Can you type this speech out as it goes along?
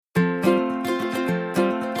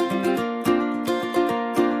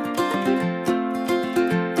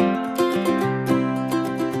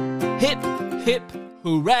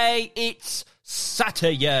Yay, it's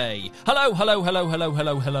Saturday. Hello, hello, hello, hello,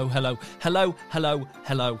 hello, hello, hello, hello, hello,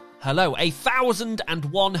 hello, hello.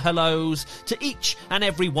 1,001 hellos to each and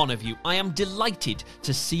every one of you. I am delighted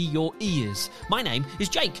to see your ears. My name is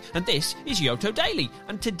Jake, and this is Yoto Daily.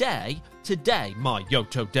 And today, my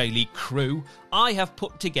Yoto Daily crew, I have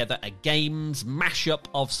put together a games mashup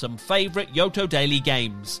of some favourite Yoto Daily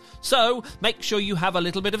games. So, make sure you have a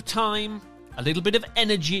little bit of time, a little bit of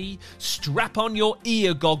energy, strap on your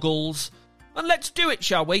ear goggles, and let's do it,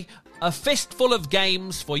 shall we? A fistful of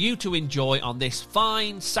games for you to enjoy on this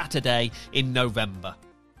fine Saturday in November.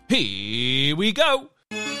 Here we go!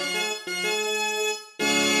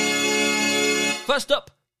 First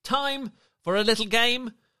up, time for a little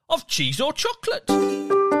game of cheese or chocolate.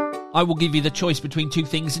 I will give you the choice between two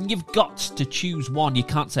things, and you've got to choose one. You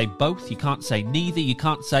can't say both, you can't say neither, you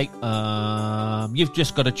can't say, you've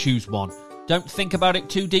just got to choose one. Don't think about it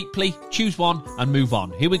too deeply, choose one and move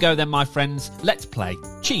on. Here we go then, my friends. Let's play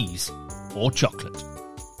cheese or chocolate.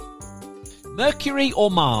 Mercury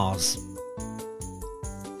or Mars?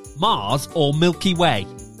 Mars or Milky Way?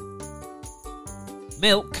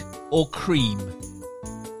 Milk or cream?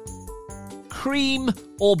 Cream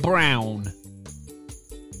or brown?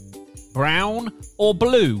 Brown or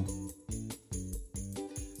blue?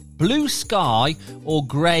 Blue sky or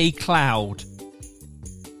grey cloud?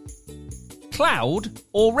 Cloud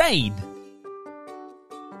or rain?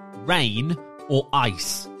 Rain or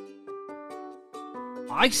ice?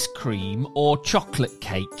 Ice cream or chocolate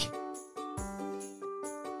cake?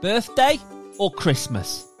 Birthday or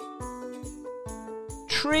Christmas?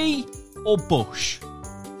 Tree or bush?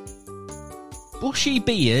 Bushy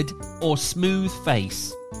beard or smooth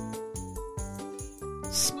face?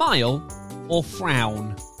 Smile or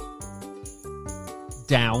frown?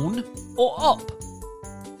 Down or up?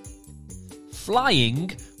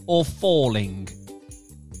 Flying or falling?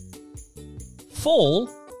 Fall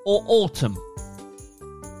or autumn?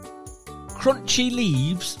 Crunchy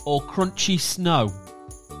leaves or crunchy snow?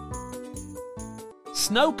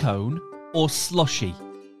 Snow cone or slushy?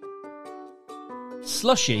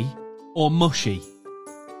 Slushy or mushy?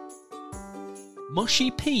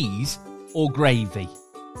 Mushy peas or gravy?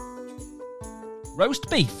 Roast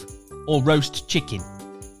beef or roast chicken?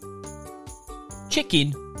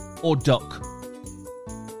 Chicken or duck?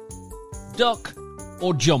 Duck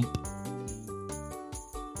or jump?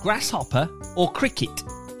 Grasshopper or cricket?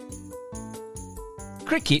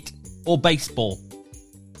 Cricket or baseball?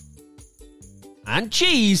 And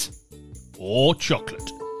cheese or chocolate?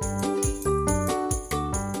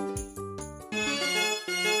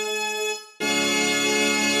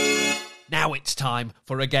 Now it's time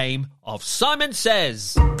for a game of Simon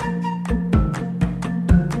Says.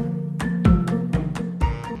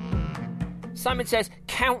 Simon Says,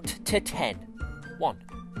 count to 10. 1,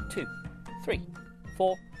 2, 3,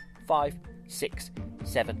 4, 5, 6,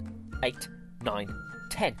 7, 8, 9,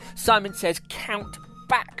 10. Simon Says, count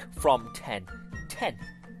back from 10. 10,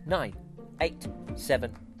 9, 8,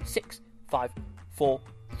 7, 6, 5, 4,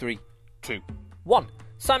 3, 2, 1.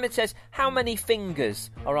 Simon Says, how many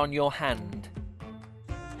fingers are on your hand?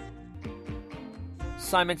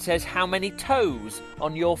 Simon Says, how many toes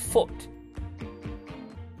on your foot?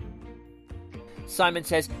 Simon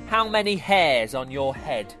Says, how many hairs on your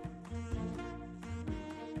head?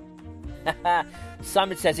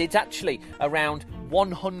 Simon Says, it's actually around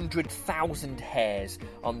 100,000 hairs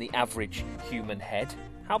on the average human head.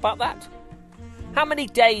 How about that? How many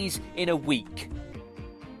days in a week?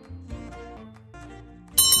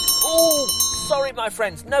 Oh, sorry, my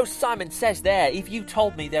friends. No Simon Says there. If you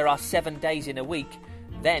told me there are 7 days in a week,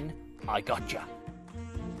 then I gotcha.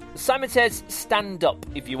 Simon Says, stand up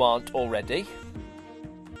if you aren't already.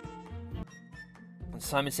 And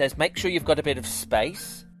Simon Says, make sure you've got a bit of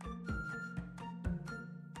space.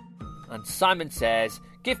 And Simon Says,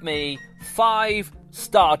 give me 5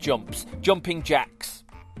 star jumps, jumping jacks.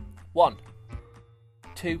 1,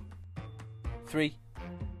 2, 3,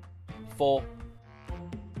 4,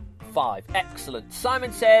 5. Excellent.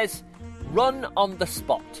 Simon Says, run on the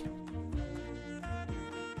spot.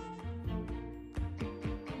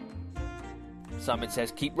 Simon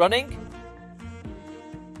Says, keep running.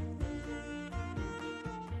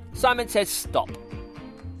 Simon Says, stop.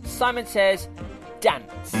 Simon Says,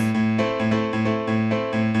 dance.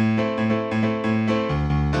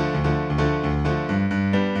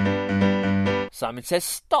 Simon Says,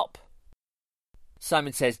 stop.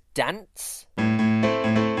 Simon Says, dance.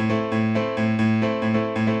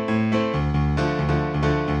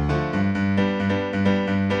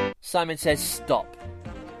 Simon Says, stop.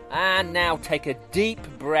 And now take a deep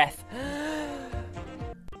breath.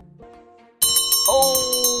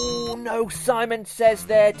 Oh, Oh no, Simon says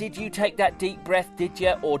there, did you take that deep breath, did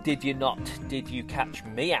you, or did you not? Did you catch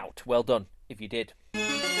me out? Well done, if you did.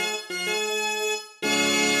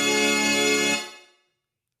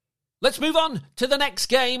 Let's move on to the next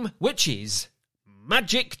game, which is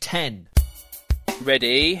Magic 10.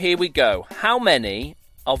 Ready? Here we go. How many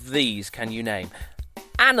of these can you name?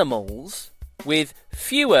 Animals with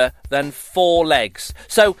fewer than 4 legs.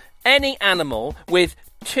 So any animal with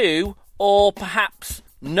 2 or perhaps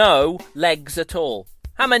no legs at all.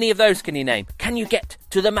 How many of those can you name? Can you get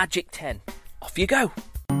to the Magic 10? Off you go.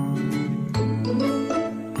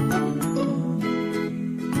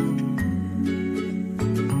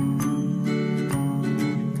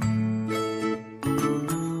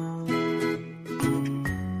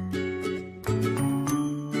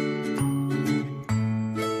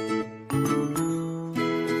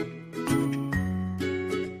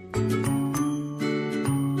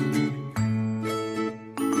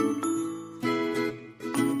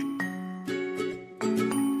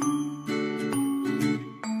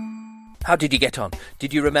 How did you get on?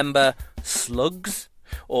 Did you remember slugs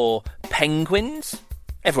or penguins?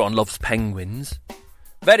 Everyone loves penguins.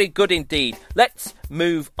 Very good indeed. Let's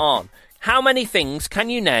move on. How many things can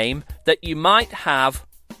you name that you might have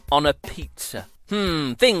on a pizza?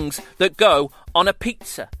 Things that go on a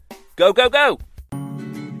pizza. Go, go, go.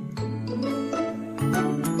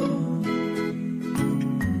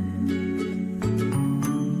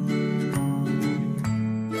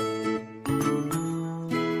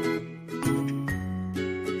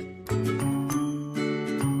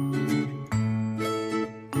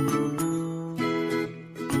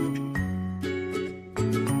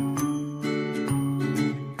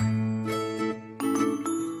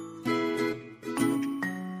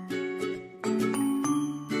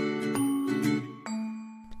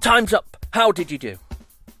 Time's up. How did you do?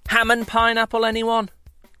 Ham and pineapple, anyone?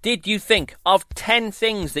 Did you think of 10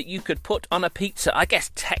 things that you could put on a pizza? I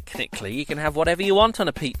guess technically you can have whatever you want on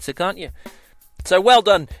a pizza, can't you? So well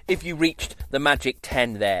done if you reached the Magic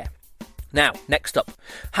 10 there. Now, next up.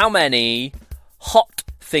 How many hot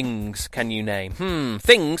things can you name?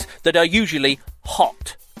 Things that are usually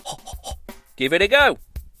hot. Give it a go.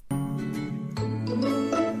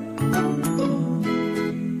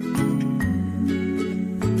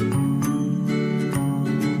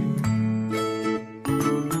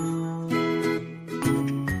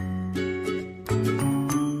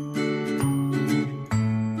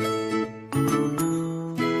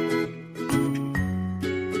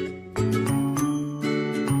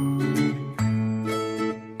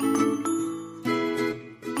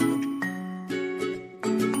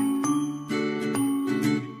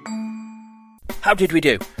 How did we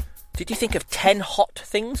do? Did you think of 10 hot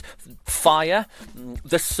things? Fire,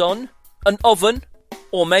 the sun, an oven,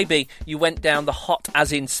 or maybe you went down the hot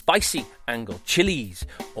as in spicy angle, chilies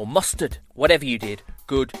or mustard. Whatever you did,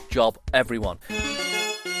 good job everyone.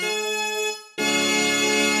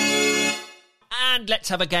 And let's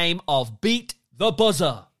have a game of Beat the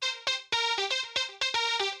Buzzer.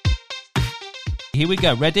 Here we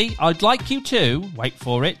go. Ready? I'd like you to, wait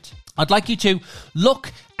for it, I'd like you to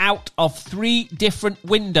look out of 3 different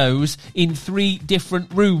windows in 3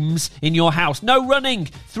 different rooms in your house. No running!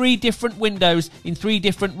 3 different windows in 3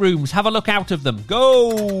 different rooms. Have a look out of them.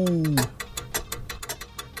 Go!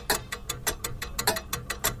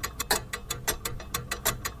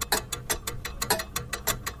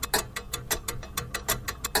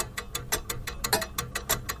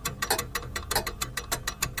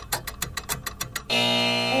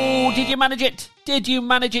 Did you manage it? Did you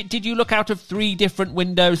manage it? Did you look out of 3 different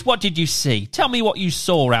windows? What did you see? Tell me what you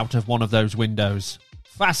saw out of one of those windows.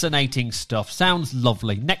 Fascinating stuff. Sounds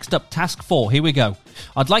lovely. Next up, task 4. Here we go.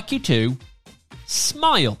 I'd like you to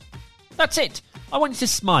smile. That's it. I want you to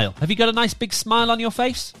smile. Have you got a nice big smile on your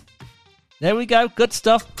face? There we go. Good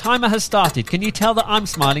stuff. Timer has started. Can you tell that I'm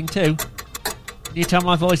smiling too? Can you tell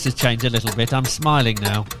my voice has changed a little bit? I'm smiling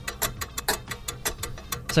now.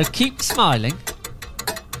 So keep smiling.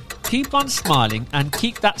 Keep on smiling and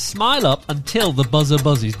keep that smile up until the buzzer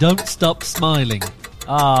buzzes. Don't stop smiling.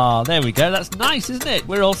 Ah, there we go. That's nice, isn't it?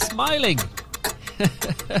 We're all smiling.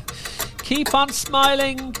 Keep on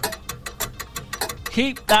smiling.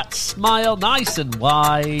 Keep that smile nice and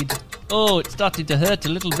wide. Oh, it's starting to hurt a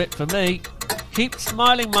little bit for me. Keep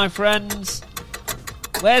smiling, my friends.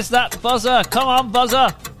 Where's that buzzer? Come on, buzzer.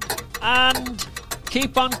 And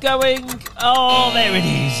keep on going. Oh, there it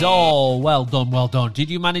is. Oh, well done, well done. Did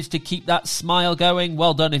you manage to keep that smile going?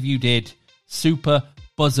 Well done if you did. Super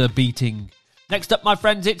buzzer beating. Next up, my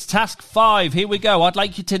friends, it's task 5. Here we go. I'd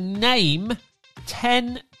like you to name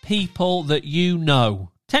 10 people that you know.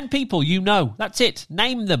 10 people you know. That's it.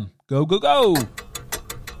 Name them. Go, go, go!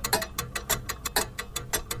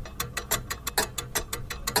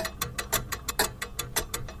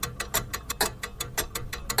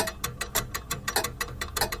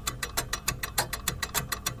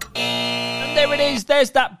 There it is,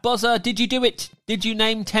 there's that buzzer. Did you do it? Did you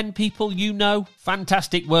name 10 people you know?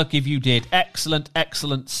 Fantastic work if you did. Excellent,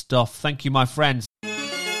 excellent stuff. Thank you, my friends.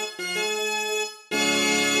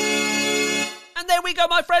 And there we go,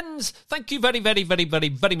 my friends. Thank you very, very, very, very,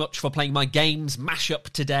 very much for playing my games Mashup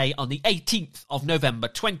today on the 18th of November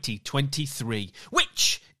 2023,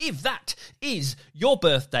 which, if that is your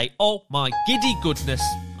birthday, oh my giddy goodness,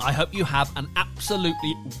 I hope you have an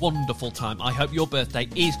absolutely wonderful time. I hope your birthday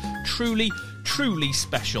is truly, truly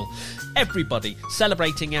special. Everybody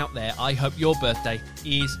celebrating out there, I hope your birthday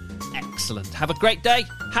is excellent. Have a great day.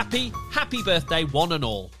 Happy, happy birthday, one and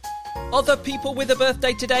all. Other people with a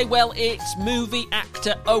birthday today, well, it's movie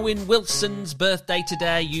actor Owen Wilson's birthday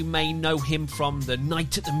today. You may know him from the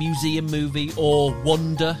Night at the Museum movie or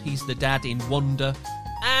Wonder. He's the dad in Wonder.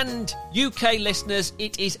 And UK listeners,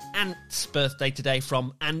 it is Ant's birthday today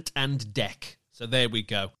from Ant and Dec. So there we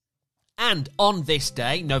go. And on this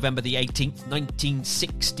day, November the 18th,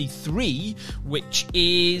 1963, which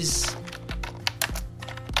is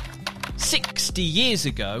 60 years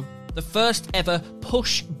ago, the first ever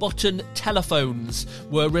push-button telephones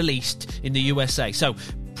were released in the USA. So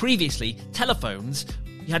previously, telephones,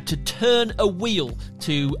 you had to turn a wheel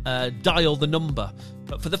to dial the number.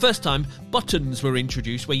 But for the first time, buttons were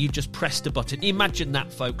introduced where you just pressed a button. Imagine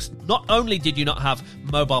that, folks. Not only did you not have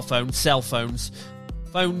mobile phones, cell phones,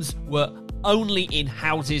 phones were only in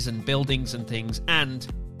houses and buildings and things, and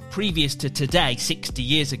previous to today, 60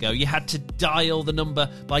 years ago, you had to dial the number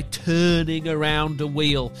by turning around a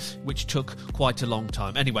wheel, which took quite a long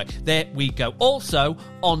time. Anyway, there we go. Also,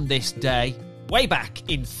 on this day, way back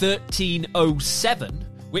in 1307,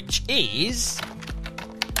 which is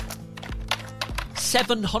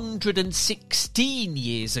 716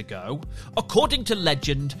 years ago, according to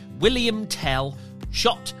legend, William Tell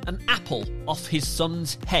shot an apple off his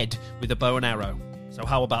son's head with a bow and arrow. So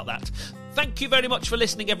how about that? Thank you very much for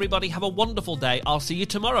listening, everybody. Have a wonderful day. I'll see you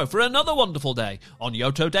tomorrow for another wonderful day on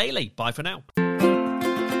Yoto Daily. Bye for now.